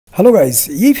Hello guys,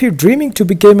 if you're dreaming to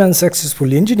become a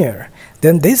successful engineer,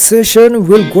 then this session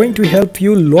will going to help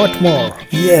you lot more.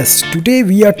 Yes, today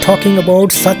we are talking about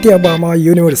Sathyabama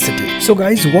University. So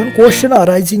guys, one question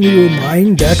arising in your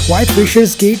mind that why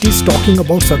Freshers Gate is talking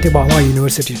about Sathyabama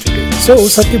University today. So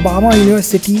Sathyabama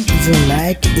University is a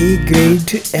NAAC A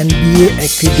grade MBA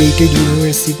accredited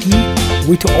university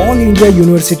with All India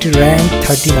University rank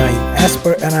 39 as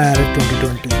per NIRF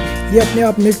 2020. ये अपने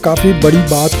आप में काफ़ी बड़ी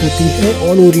बात होती है।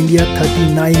 All over India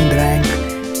 39 rank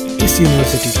इस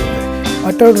यूनिवर्सिटी को है।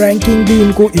 अटल रैंकिंग भी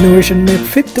इनको इनोवेशन में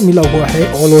 5th मिला हुआ है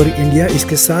ऑल ओवर इंडिया।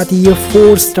 इसके साथ ही ये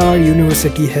 4 स्टार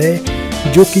यूनिवर्सिटी है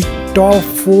जो कि टॉप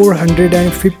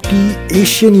 450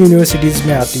 एशियन यूनिवर्सिटीज़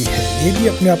में आती है। ये भी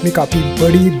अपने आप में काफ़ी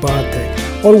बड़ी बात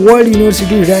है। और वर्ल्ड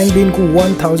यूनिवर्सिटी रैंक भी इनको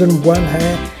 1001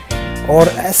 है। और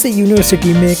ऐसे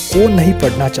यूनिवर्सिटी में कौन नहीं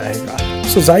पढ़ना चाहेगा।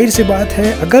 सो जाहिर सी बात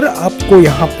है, अगर आपको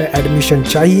यहाँ पे एडमिशन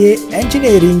चाहिए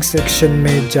इंजीनियरिंग सेक्शन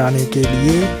में जाने के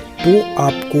लिए तो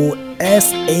आपको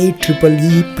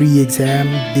SAEE प्री एग्ज़ाम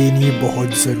देनी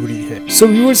बहुत ज़रूरी है। सो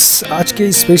व्यूअर्स, आज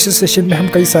के स्पेशल सेशन में हम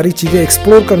कई सारी चीज़ें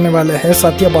एक्सप्लोर करने वाले हैं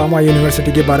सत्यभामा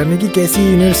यूनिवर्सिटी के बारे में कि कैसी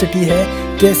यूनिवर्सिटी है,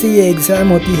 कैसे ये एग्ज़ाम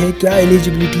होती है, क्या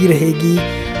एलिजिबिलिटी रहेगी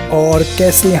और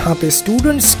कैसे यहाँ पे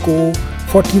स्टूडेंट्स को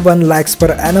 41 लाख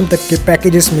पर एनम तक के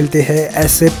पैकेजेस मिलते हैं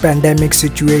ऐसे पैंडेमिक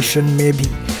सिचुएशन में भी।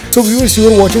 So viewers, you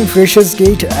are watching freshers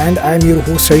gate and I am your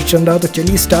host Harishchandra. तो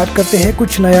चलिए स्टार्ट करते हैं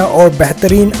कुछ नया और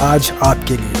बेहतरीन आज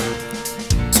आपके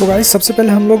लिए। सो गाइस, सबसे पहले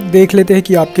हम लोग देख लेते हैं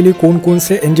कि आपके लिए कौन कौन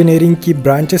से इंजीनियरिंग की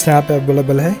ब्रांचेस यहाँ पे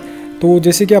अवेलेबल है। तो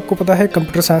जैसे कि आपको पता है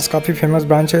कंप्यूटर साइंस काफ़ी फेमस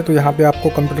ब्रांच है। तो यहाँ पे आपको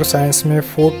कंप्यूटर साइंस में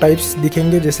 4 टाइप्स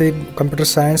दिखेंगे, जैसे कंप्यूटर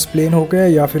साइंस प्लेन हो गया,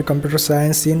 या फिर computer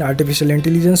science in artificial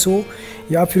intelligence हो,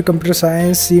 या फिर कंप्यूटर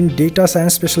साइंस इन डेटा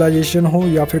साइंस स्पेशलाइजेशन हो,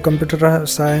 या फिर कंप्यूटर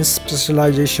साइंस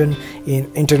स्पेशलाइजेशन इन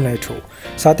इंटरनेट हो।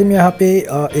 साथ ही में यहाँ पे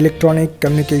इलेक्ट्रॉनिक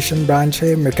कम्युनिकेशन ब्रांच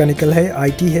है, मैकेनिकल है,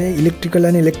 IT है, इलेक्ट्रिकल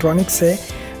एंड इलेक्ट्रॉनिक्स है,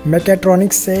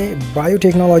 मैकेट्रॉनिक्स है,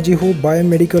 बायोटेक्नोलॉजी हो,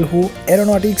 बायोमेडिकल हो,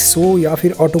 एरोनॉटिक्स हो या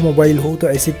फिर ऑटोमोबाइल हो। तो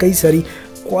ऐसी कई सारी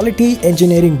क्वालिटी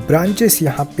इंजीनियरिंग ब्रांचेस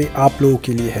यहाँ पे आप लोगों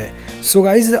के लिए है। सो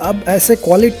गाइज, अब ऐसे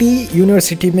क्वालिटी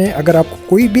यूनिवर्सिटी में अगर आपको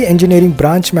कोई भी इंजीनियरिंग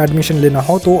ब्रांच में एडमिशन लेना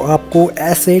हो तो आपको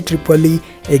SAEE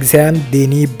एग्ज़ाम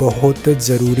देनी बहुत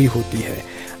ज़रूरी होती है।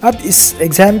 अब इस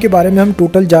एग्ज़ाम के बारे में हम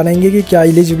टोटल जानेंगे कि क्या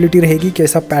एलिजिबिलिटी रहेगी,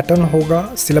 कैसा पैटर्न होगा,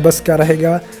 सिलेबस क्या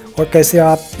रहेगा और कैसे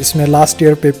आप इसमें लास्ट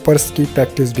ईयर पेपर्स की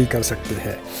प्रैक्टिस भी कर सकते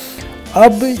हैं।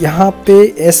 अब यहाँ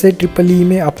पे SAEE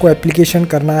में आपको एप्लीकेशन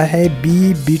करना है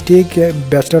BTech,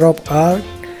 बैचलर ऑफ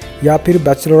आर्ट या फिर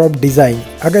बैचलर ऑफ डिज़ाइन।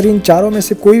 अगर इन चारों में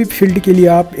से कोई भी फील्ड के लिए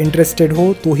आप इंटरेस्टेड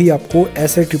हो तो ही आपको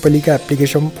SAEE का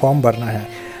एप्लीकेशन फॉर्म भरना है।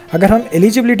 अगर हम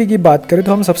एलिजिबिलिटी की बात करें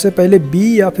तो हम सबसे पहले B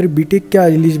या फिर BTech क्या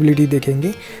एलिजिबिलिटी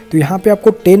देखेंगे। तो यहाँ पे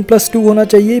आपको 10+2 होना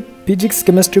चाहिए फिजिक्स,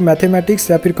 केमिस्ट्री, मैथमेटिक्स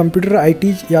या फिर कंप्यूटर,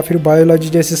 IT या फिर बायोलॉजी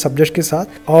जैसे सब्जेक्ट के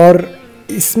साथ। और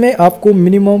इसमें आपको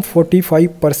मिनिमम 45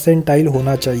 परसेंटाइल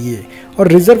होना चाहिए। और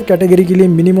रिजर्व कैटेगरी के लिए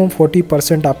मिनिमम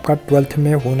 40% आपका 12th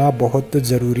में होना बहुत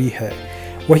ज़रूरी है।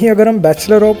 वहीं अगर हम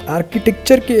बैचलर ऑफ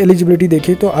आर्किटेक्चर की एलिजिबिलिटी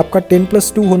देखें तो आपका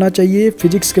 10+2 होना चाहिए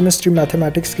फिजिक्स, केमिस्ट्री,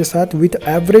 मैथमेटिक्स के साथ with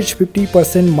average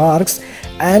 50% marks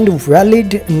and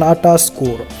valid NATA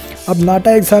score. अब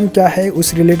नाटा एग्ज़ाम क्या है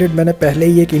उस रिलेटेड मैंने पहले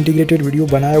ही एक इंटीग्रेटेड वीडियो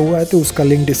बनाया हुआ है, तो उसका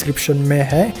लिंक डिस्क्रिप्शन में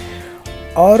है।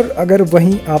 और अगर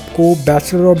वहीं आपको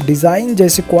बैचलर ऑफ डिज़ाइन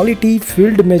जैसे क्वालिटी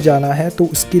फील्ड में जाना है तो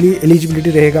उसके लिए एलिजिबिलिटी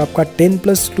रहेगा आपका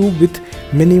 10+2 with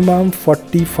minimum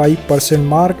 45%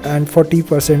 mark and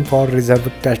 40% for reserve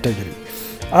category.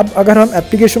 अब अगर हम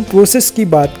एप्लीकेशन प्रोसेस की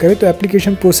बात करें तो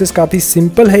एप्लीकेशन प्रोसेस काफ़ी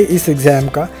सिंपल है इस एग्ज़ाम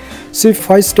का। सिर्फ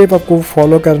 5 स्टेप आपको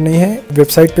फॉलो करने हैं।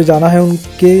 वेबसाइट पे जाना है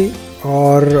उनके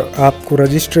और आपको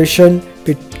रजिस्ट्रेशन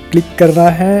पे क्लिक करना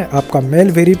है, आपका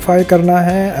मेल वेरीफाई करना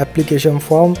है, एप्लीकेशन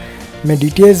फॉर्म में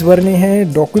डिटेल्स भरनी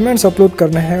है, डॉक्यूमेंट्स अपलोड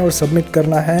करने हैं और सबमिट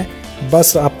करना है।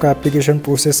 बस आपका एप्लीकेशन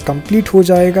प्रोसेस कंप्लीट हो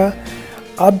जाएगा।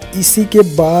 अब इसी के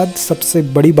बाद सबसे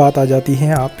बड़ी बात आ जाती है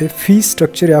यहाँ पे फीस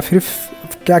स्ट्रक्चर या फिर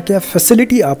क्या क्या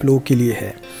फैसिलिटी आप लोगों के लिए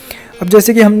है। अब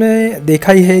जैसे कि हमने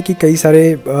देखा ही है कि कई सारे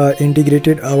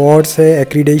इंटीग्रेटेड अवार्ड्स है,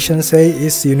 एक्रीडेशंस है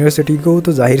इस यूनिवर्सिटी को,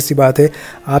 तो जाहिर सी बात है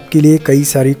आपके लिए कई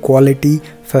सारी क्वालिटी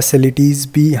फैसिलिटीज़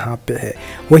भी यहाँ पे है।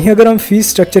 वहीं अगर हम फीस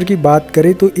स्ट्रक्चर की बात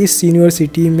करें तो इस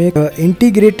यूनिवर्सिटी में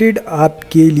इंटीग्रेटेड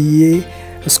आपके लिए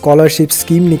स्कॉलरशिप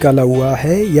स्कीम निकाला हुआ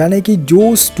है, यानी कि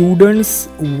जो स्टूडेंट्स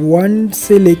 1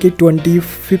 से लेके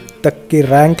 25 तक के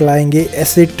रैंक लाएंगे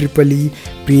SAEE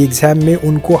प्री एग्ज़ाम में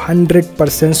उनको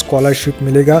 100% स्कॉलरशिप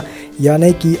मिलेगा।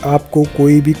 यानी कि आपको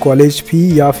कोई भी कॉलेज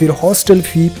फ़ी या फिर हॉस्टल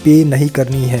फ़ी पे नहीं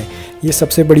करनी है। ये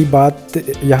सबसे बड़ी बात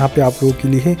यहाँ पे आप लोगों के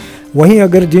लिए है। वहीं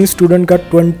अगर जिन स्टूडेंट का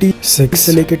 26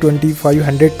 से लेके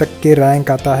 2500 तक के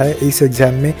रैंक आता है इस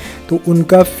एग्ज़ाम में, तो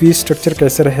उनका फ़ीस स्ट्रक्चर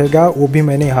कैसे रहेगा वो भी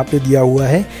मैंने यहाँ पे दिया हुआ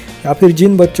है। या फिर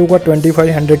जिन बच्चों का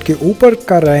 2500 के ऊपर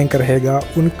का रैंक रहेगा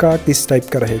उनका किस टाइप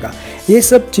का रहेगा, ये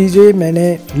सब चीज़ें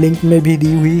मैंने लिंक में भी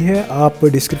दी हुई है। आप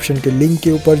डिस्क्रिप्शन के लिंक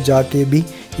के ऊपर जाके भी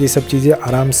ये सब चीज़ें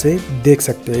आराम से देख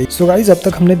सकते हैं। सो गाइज, अब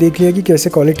तक हमने देख लिया कि कैसे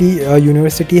क्वालिटी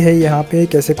यूनिवर्सिटी है यहाँ पे,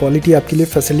 कैसे क्वालिटी आपके लिए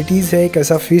फैसिलिटीज़ है,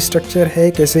 कैसा फीस स्ट्रक्चर है,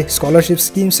 कैसे स्कॉलरशिप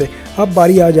स्कीम्स है। अब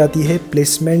बारी आ जाती है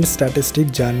प्लेसमेंट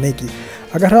स्टैटिस्टिक जानने की।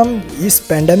 अगर हम इस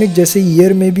पैंडेमिक जैसे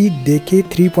ईयर में भी देखें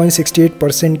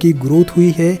 3.68% की ग्रोथ हुई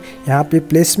है यहाँ पे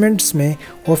प्लेसमेंट्स में,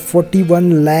 और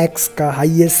 41 लाख का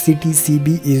हाईएस्ट CTC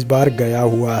भी इस बार गया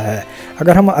हुआ है।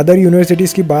 अगर हम अदर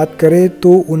यूनिवर्सिटीज़ की बात करें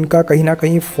तो उनका कहीं ना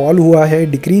कहीं फॉल हुआ है,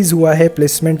 डिक्रीज़ हुआ है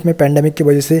प्लेसमेंट में पैंडेमिक की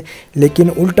वजह से, लेकिन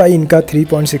उल्टा इनका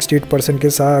 3.68% के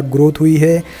साथ ग्रोथ हुई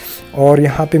है। और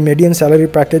यहाँ पे मीडियन सैलरी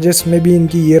पैकेजेस में भी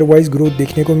इनकी ईयर वाइज ग्रोथ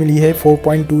देखने को मिली है।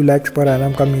 4.2 लाख पर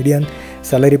एनम का मीडियन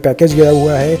सैलरी पैकेज गया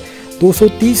हुआ है।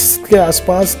 230 के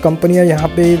आसपास कंपनियां यहाँ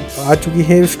पे आ चुकी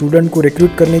है स्टूडेंट को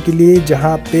रिक्रूट करने के लिए,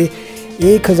 जहाँ पे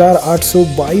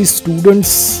 1822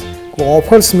 स्टूडेंट्स को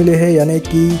ऑफर्स मिले हैं, यानी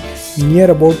कि नियर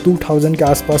अबाउट 2000 के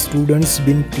आसपास स्टूडेंट्स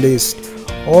बीन प्लेस्ड।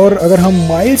 और अगर हम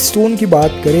माइलस्टोन की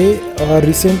बात करें,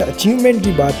 रिसेंट अचीवमेंट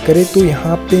की बात करें, तो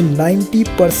यहाँ पे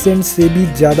 90% से भी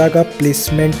ज़्यादा का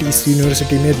प्लेसमेंट इस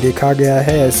यूनिवर्सिटी में देखा गया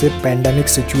है ऐसे पैंडेमिक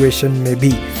सिचुएशन में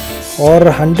भी। और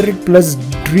 100+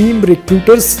 ड्रीम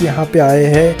रिक्रूटर्स यहाँ पे आए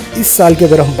हैं। इस साल की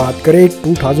अगर हम बात करें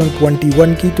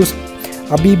 2021 की, तो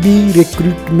अभी भी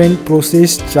रिक्रूटमेंट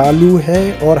प्रोसेस चालू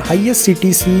है और हाईएस्ट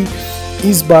CTC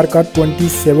इस बार का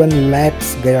 27 लाख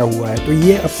गया हुआ है। तो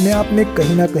ये अपने आप में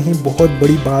कहीं ना कहीं बहुत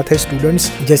बड़ी बात है स्टूडेंट्स।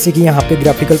 जैसे कि यहाँ पे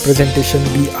ग्राफिकल प्रेजेंटेशन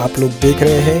भी आप लोग देख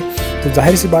रहे हैं, तो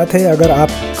जाहिर सी बात है अगर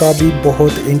आपका भी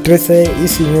बहुत इंटरेस्ट है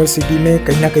इस यूनिवर्सिटी में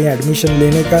कहीं ना कहीं एडमिशन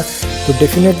लेने का, तो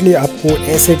डेफिनेटली आपको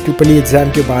ऐसे ट्रिपल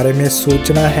एग्ज़ाम के बारे में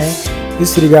सोचना है।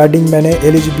 इस रिगार्डिंग मैंने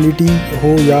एलिजिबिलिटी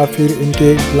हो या फिर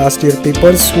इनके लास्ट ईयर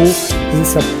पेपर्स हो, इन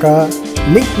सब का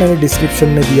लिंक मैंने डिस्क्रिप्शन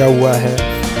में दिया हुआ है।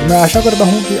 मैं आशा करता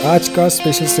हूं कि आज का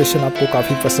स्पेशल सेशन आपको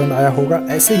काफ़ी पसंद आया होगा।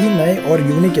 ऐसे ही नए और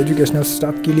यूनिक एजुकेशनल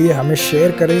स्टफ के लिए हमें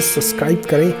शेयर करें, सब्सक्राइब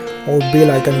करें और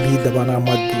बेल आइकन भी दबाना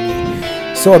मत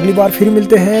भूलिए। सो अगली बार फिर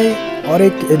मिलते हैं और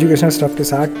एक एजुकेशनल स्टफ के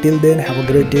साथ। Till then have a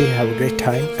great day, have a great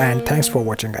time and thanks for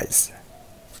watching guys.